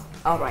 No.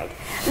 All right.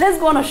 Let's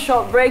go on a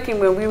short break, and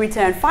when we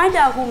return, find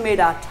out who made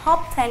our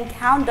top 10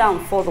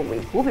 countdown for the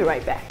week. We'll be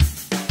right back.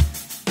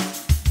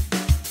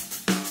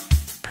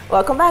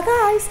 Welcome back,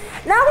 guys.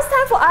 Now it's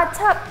time for our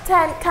top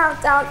 10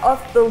 countdown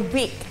of the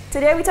week.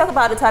 Today we talk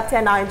about the top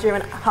 10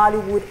 Nigerian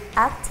Hollywood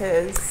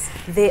actors.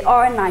 They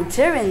are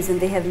Nigerians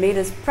and they have made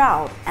us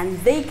proud, and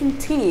they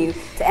continue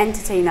to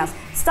entertain us.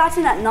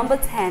 Starting at number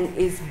 10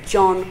 is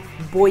John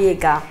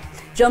Boyega.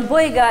 John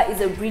Boyega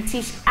is a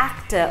British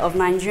actor of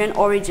Nigerian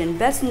origin,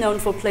 best known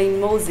for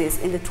playing Moses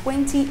in the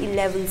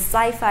 2011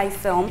 sci-fi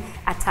film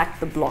Attack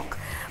the Block.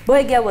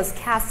 Boyega was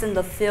cast in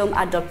the film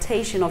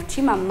adaptation of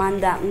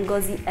Chimamanda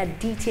Ngozi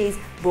Adichie's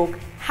book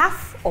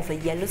Half of a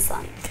Yellow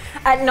Sun.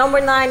 At number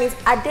 9 is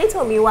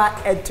Adetomiwa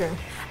Edun.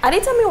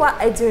 Adetomiwa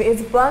Edun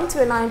is born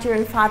to a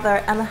Nigerian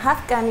father and a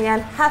half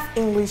Ghanaian, half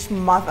English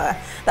mother.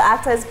 The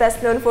actor is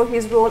best known for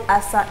his role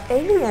as an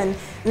alien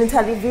in the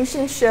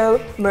television show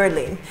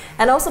Merlin,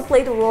 and also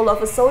played the role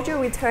of a soldier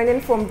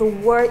returning from the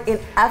war in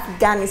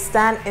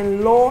Afghanistan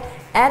in Law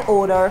and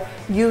Order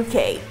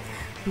UK.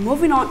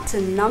 Moving on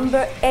to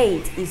number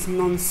 8 is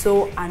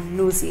Nonso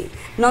Anozie.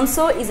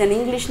 Nonso is an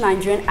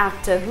English-Nigerian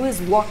actor who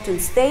has worked on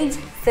stage,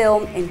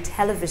 film, and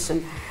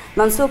television.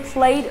 Nonso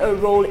played a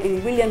role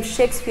in William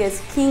Shakespeare's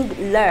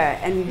King Lear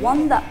and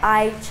won the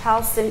I.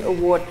 Charleston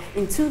Award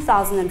in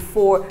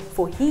 2004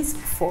 for his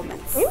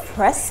performance.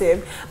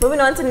 Impressive. Moving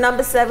on to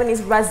number 7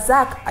 is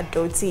Razak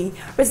Adoti.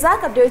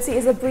 Razak Adoti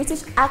is a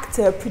British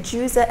actor,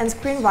 producer, and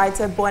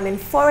screenwriter born in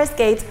Forest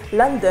Gate,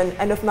 London,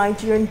 and of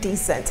Nigerian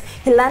descent.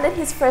 He landed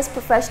his first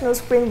professional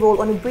screen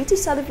role on a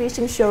British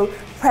television show,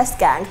 Press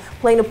Gang,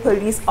 playing a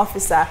police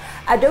officer.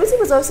 Adoti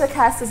was also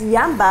cast as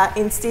Yamba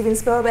in Steven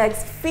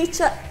Spielberg's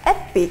feature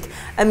epic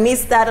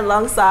Amistad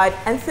alongside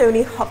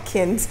Anthony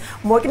Hopkins,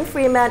 Morgan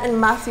Freeman, and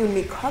Matthew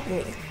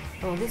McConaughey.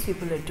 Oh, these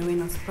people are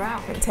doing us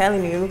proud. I'm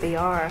telling you, they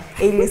are.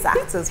 A-list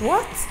actors.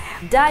 What?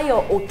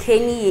 Dayo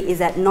Okeniyi is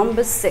at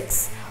number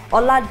 6.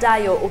 Ola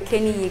Dayo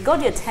Okeniyi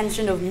got the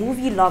attention of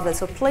movie lovers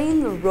for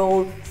playing the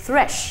role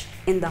Thresh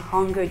in The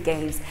Hunger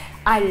Games.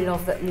 I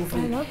love that movie.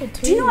 I love it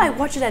too. Do you know, I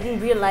watched it, I didn't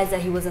realize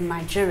that he was a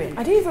Nigerian.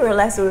 I didn't even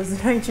realize it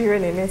was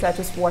Nigerian in it. I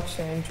just watched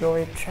and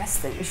enjoyed.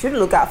 Interesting. You should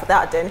look out for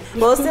that then.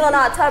 Well, still on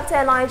our top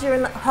 10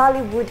 Nigerian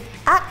Hollywood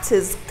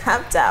actors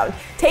countdown.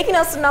 Taking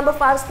us to number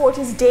 5 spot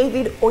is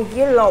David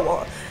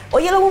Oyelowo.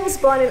 Oyelowo was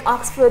born in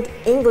Oxford,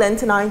 England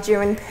to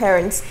Nigerian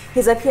parents.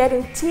 He's appeared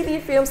in TV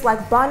films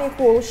like Barney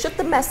Cool, Shoot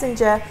the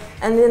Messenger,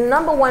 and the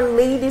 #1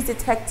 ladies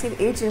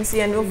detective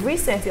agency. And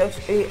recently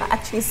he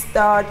actually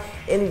starred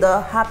in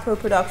the Harpo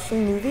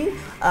production movie.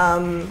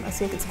 I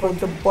think it's called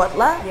The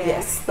Butler. Yeah,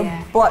 yes, The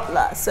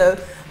Butler. So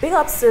big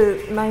ups to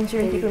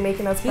Nigerian people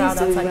making us proud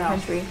outside the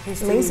country.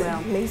 He's amazing, well.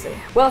 amazing.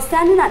 Well,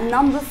 standing at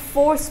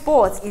 #4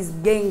 sports is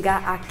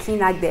Gbenga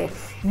Akinagbe.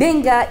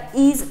 Gbenga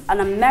is an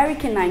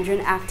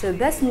American-Nigerian actor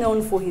best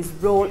known for his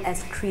role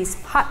as Chris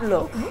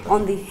Patlow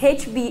on the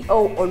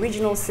HBO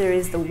original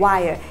series The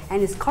Wire,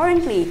 and is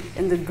currently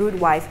in The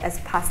Good Wife as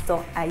Pastor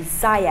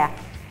Isaiah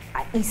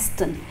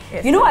Easton.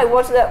 Yes. You know, I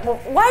watched that.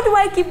 Why do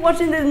I keep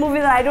watching this movie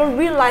and I don't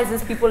realize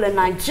these people are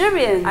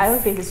Nigerians? I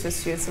don't think it's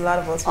just you. It's a lot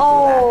of us who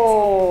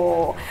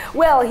Oh,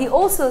 well, he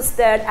also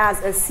starred as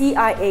a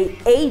CIA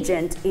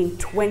agent in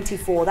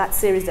 24, that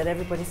series that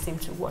everybody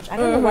seems to watch. I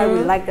don't know why we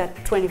like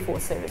that 24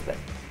 series, but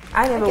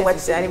I never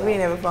watched it. I really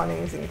never found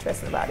anything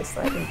interesting about it,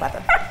 so I didn't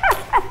bother.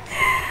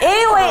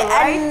 Anyway,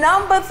 and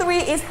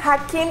 #3 is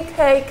Hakim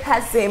K.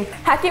 Kazim.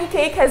 Hakim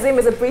K. Kazim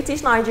is a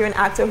British-Nigerian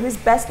actor who is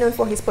best known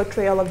for his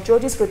portrayal of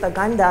Georges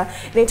Rutaganda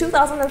in a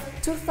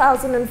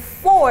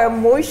 2004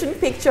 motion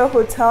picture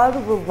Hotel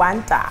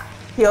Rwanda.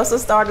 He also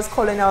starred as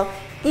Colonel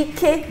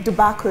Ike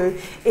Dubako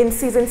in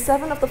season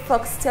 7 of the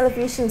Fox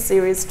television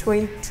series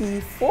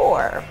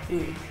 24.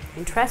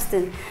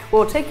 Interesting.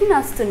 Well, taking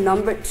us to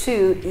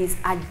 #2 is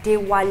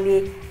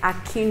Adewale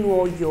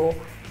Akinwoyo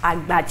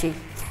Agbaje.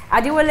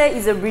 Adewale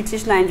is a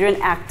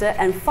British-Nigerian actor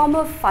and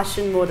former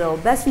fashion model,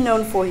 best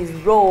known for his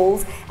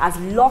roles as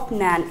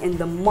Lochnan in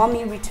The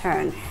Mummy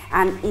Return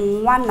and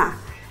Nwana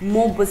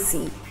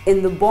Mobosi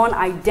in The Born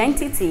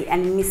Identity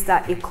and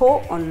Mr.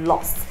 Eko on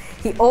Lost.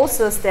 He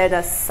also starred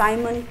as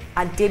Simon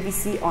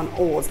Adebisi on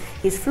Oz.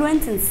 He's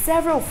fluent in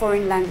several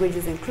foreign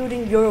languages,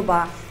 including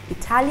Yoruba,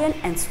 Italian,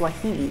 and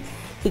Swahili.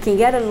 He can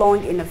get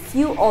along in a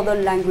few other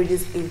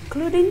languages,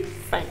 including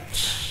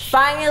French.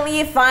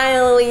 Finally,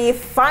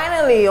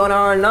 on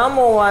our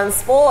 #1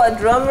 sport,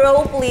 drum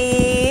roll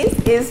please,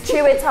 is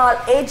Chiwetel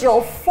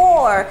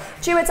Ejiofor.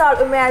 Chiwetel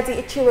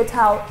Umadi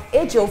Chiwetel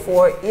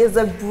Ejiofor is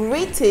a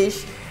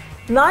British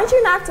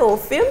Nigerian actor of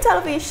film,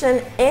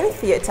 television, and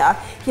theatre.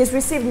 He has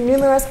received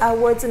numerous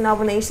awards and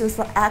nominations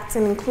for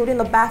acting, including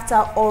the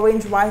BAFTA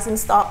Orange Rising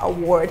Star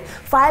Award,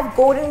 5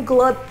 Golden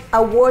Globe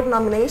Award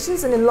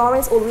nominations, and the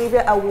Laurence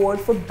Olivier Award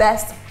for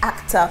Best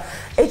Actor.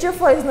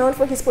 Ejiofor is known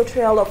for his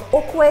portrayal of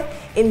Okwe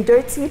in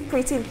Dirty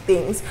Pretty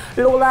Things,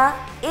 Lola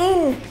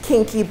in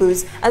Kinky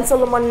Boots, and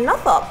Solomon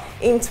Northup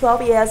in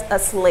 12 Years a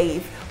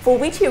Slave, for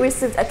which he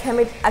received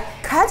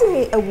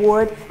Academy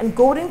Award and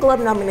Golden Globe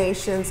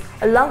nominations,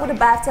 along with the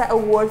BAFTA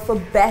Award for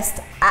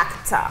Best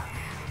Actor.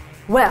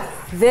 Well,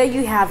 there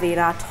you have it,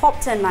 our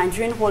top 10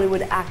 Nigerian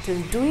Hollywood actors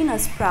doing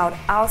us proud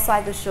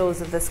outside the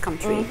shores of this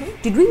country.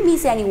 Did we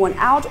miss anyone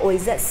out, or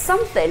is there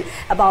something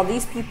about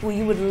these people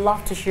you would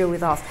love to share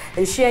with us?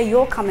 Then share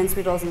your comments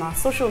with us on our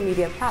social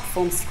media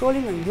platforms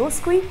scrolling on your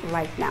screen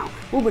right now.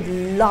 We would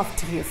love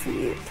to hear from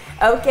you.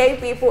 Okay,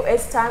 people,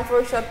 it's time for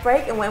a short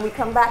break, and when we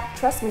come back,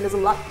 trust me, there's a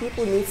lot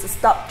people need to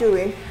stop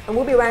doing, and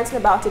we'll be ranting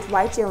about it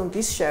right here on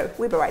this show.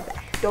 We'll be right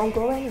back. Don't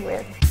go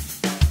anywhere.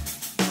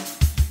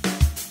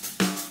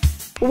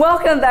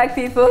 Welcome back,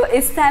 people.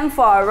 It's time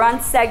for our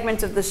rant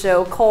segment of the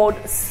show called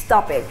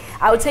Stop It.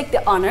 I will take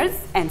the honors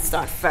and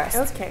start first.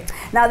 Okay.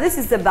 Now, this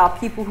is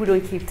about people who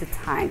don't keep to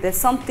time. There's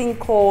something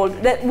called,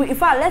 in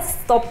fact, let's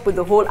stop with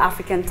the whole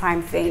African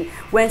time thing.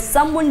 When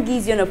someone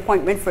gives you an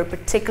appointment for a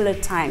particular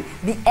time,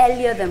 be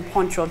earlier than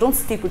punctual. Don't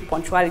stick with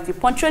punctuality.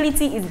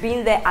 Punctuality is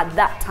being there at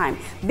that time.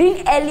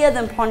 Being earlier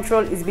than punctual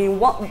is being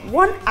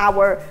one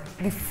hour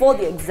before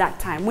the exact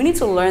time. We need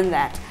to learn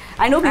that.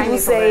 I know people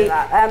say,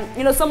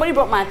 you know, somebody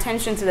brought my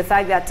attention to the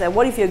fact that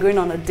what if you're going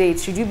on a date?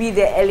 Should you be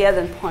there earlier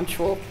than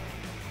punctual?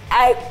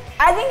 I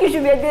think you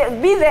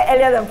should be there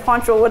earlier than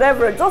punctual,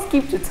 whatever. Just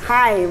keep to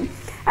time.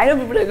 I know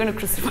people are going to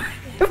crucify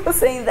me for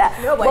saying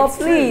that. No, but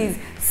please,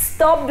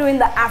 stop doing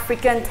the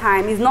African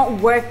time. It's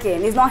not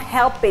working. It's not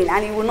helping,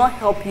 and it will not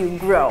help you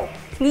grow.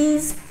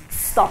 Please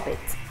stop it.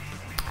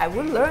 I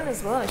will learn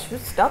as well. I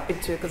should stop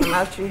it too, because I'm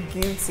actually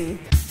guilty.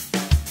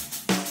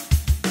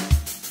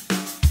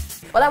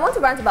 Well, I want to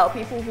rant about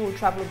people who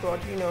travel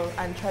abroad, you know,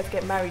 and try to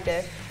get married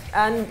there.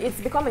 And it's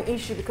become an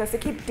issue because they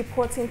keep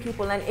deporting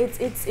people, and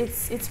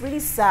it's really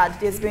sad.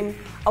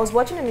 I was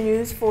watching in the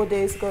news 4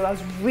 days ago. I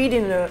was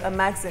reading a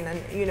magazine, and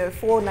you know,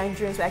 4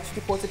 Nigerians were actually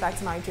deported back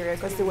to Nigeria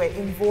because they were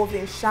involved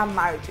in sham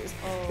marriages.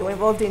 They were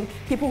involved in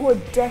people who are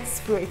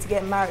desperate to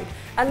get married.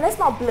 And let's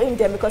not blame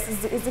them, because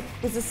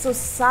it's a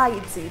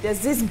society. There's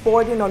this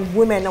burden on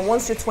women, and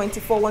once you're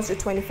 24, once you're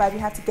 25, you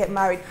have to get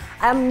married.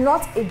 I'm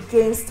not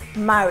against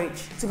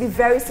marriage, to be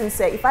very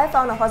sincere. If I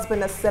found a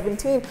husband at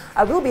 17,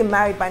 I will be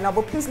married by now,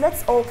 but please,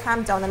 let's all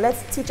calm down and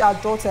let's teach our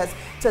daughters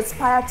to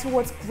aspire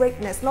towards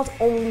greatness, not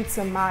only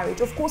to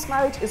marriage. Of course,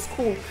 marriage is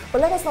cool,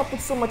 but let us not put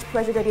so much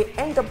pressure that they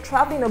end up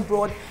traveling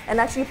abroad and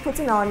actually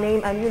putting our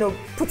name, and you know,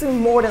 putting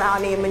more than our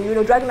name, and you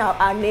know, dragging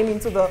our name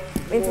into the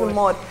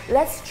mud.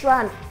 Let's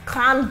try and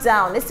calm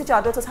down. Let's teach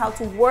our daughters how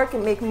to work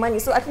and make money.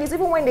 So at least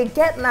even when they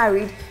get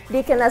married,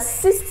 they can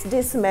assist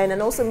these men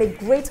and also make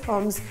great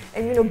homes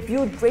and, you know,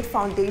 build great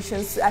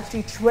foundations to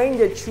actually train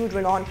their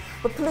children on.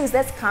 But please,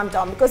 let's calm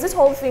down, because this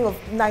whole thing of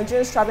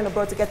Nigerians traveling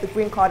abroad to get the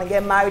green card and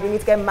get married, they need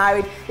to get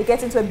married, they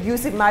get into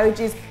abusive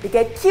marriages, they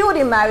get killed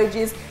in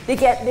marriages, they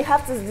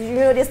have to, you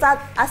know, they start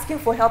asking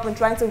for help and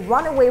trying to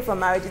run away from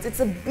marriages. It's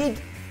a big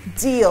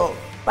deal.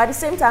 But at the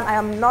same time, I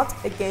am not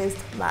against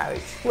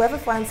marriage. Whoever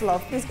finds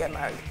love, please get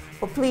married.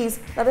 But please,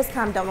 let us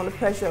calm down on the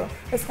pressure.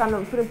 Let's calm down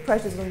on putting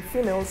pressures on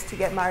females to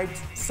get married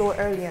so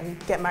early and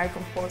get married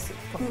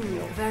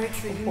compulsively. Very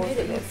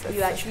true.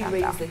 You actually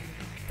raised a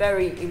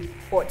very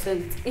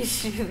important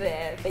issue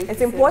there.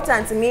 It's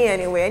important to me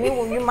anyway.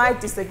 You might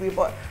disagree,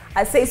 but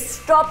I say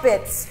stop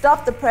it.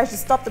 Stop the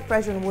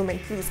pressure on women.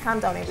 Please calm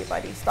down,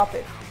 everybody. Stop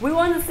it. We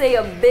want to say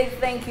a big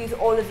thank you to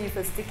all of you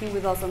for sticking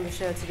with us on the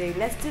show today.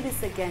 Let's do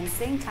this again,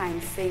 same time,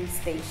 same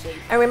station.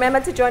 And remember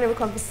to join the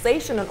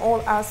conversation on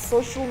all our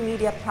social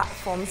media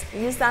platforms.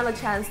 You stand a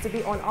chance to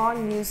be on our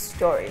news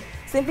story.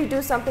 Simply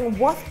do something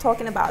worth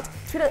talking about.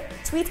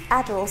 Tweet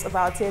at us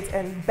about it,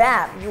 and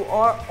bam, you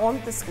are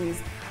on the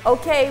squeeze.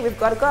 Okay, we've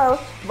got to go.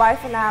 Bye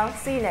for now.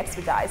 See you next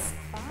week, guys.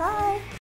 Bye.